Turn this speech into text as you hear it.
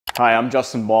Hi, I'm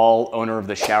Justin Ball, owner of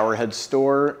the Showerhead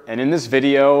store, and in this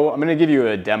video, I'm gonna give you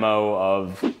a demo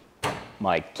of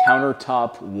my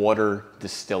Countertop Water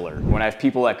Distiller. When I have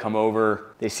people that come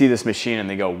over, they see this machine and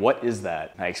they go, what is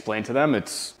that? I explain to them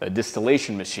it's a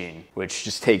distillation machine, which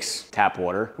just takes tap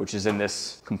water, which is in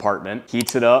this compartment,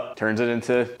 heats it up, turns it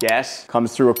into gas,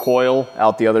 comes through a coil,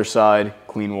 out the other side,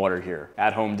 clean water here.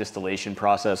 At-home distillation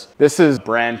process. This is a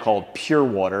brand called Pure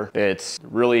Water. It's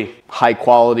really high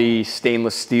quality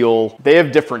stainless steel. They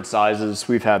have different sizes.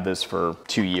 We've had this for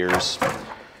 2 years.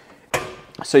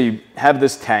 So you have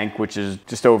this tank, which is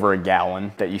just over a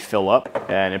gallon that you fill up,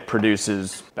 and it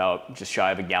produces about just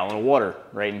shy of a gallon of water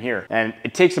right in here. And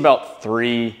it takes about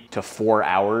 3 to 4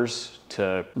 hours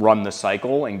to run the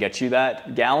cycle and get you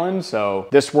that gallon. So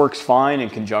this works fine in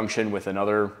conjunction with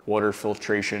another water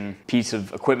filtration piece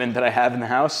of equipment that I have in the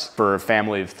house for a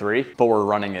family of 3, but we're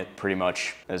running it pretty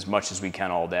much as we can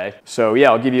all day. So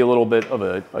yeah, I'll give you a little bit of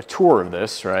a tour of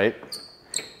this, right?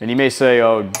 And you may say,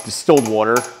 oh, distilled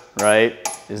water, right?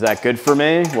 Is that good for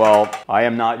me? Well, I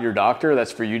am not your doctor.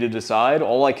 That's for you to decide.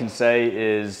 All I can say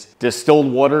is distilled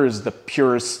water is the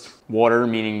purest water,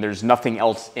 meaning there's nothing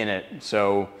else in it.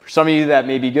 So for some of you that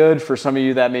may be good, for some of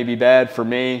you that may be bad. For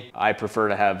me, I prefer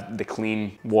to have the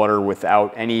clean water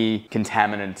without any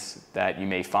contaminants that you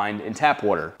may find in tap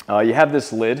water. You have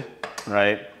this lid,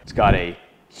 right? It's got a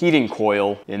heating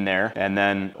coil in there and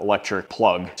then electric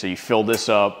plug. So you fill this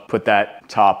up, put that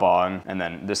top on, and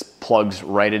then this plugs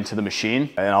right into the machine.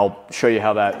 And I'll show you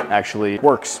how that actually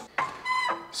works.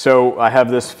 So I have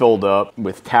this filled up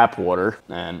with tap water,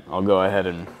 and I'll go ahead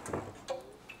and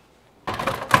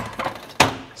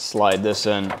slide this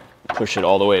in, push it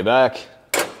all the way back,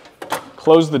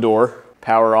 close the door,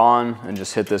 power on, and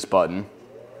just hit this button.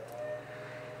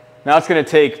 Now it's gonna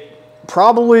take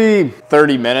probably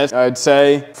 30 minutes, I'd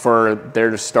say, for there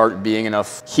to start being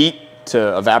enough heat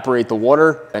to evaporate the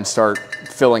water and start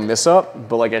filling this up.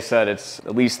 But like I said, it's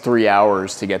at least 3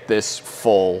 hours to get this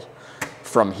full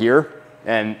from here.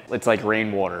 And it's like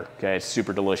rainwater, okay? It's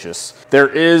super delicious. There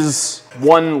is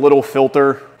one little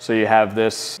filter. So you have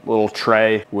this little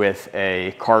tray with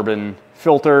a carbon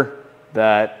filter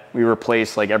that we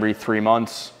replace like every 3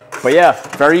 months. But yeah,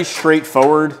 very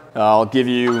straightforward. I'll give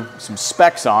you some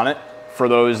specs on it. For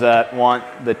those that want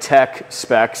the tech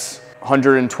specs,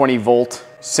 120 volt,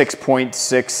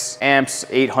 6.6 amps,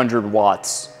 800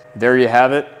 watts. There you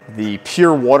have it. The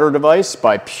Pure Water device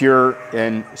by Pure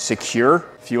and Secure.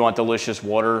 If you want delicious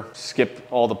water, skip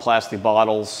all the plastic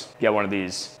bottles, get one of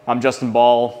these. I'm Justin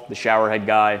Ball, the Showerhead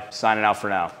guy, signing out for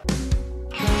now.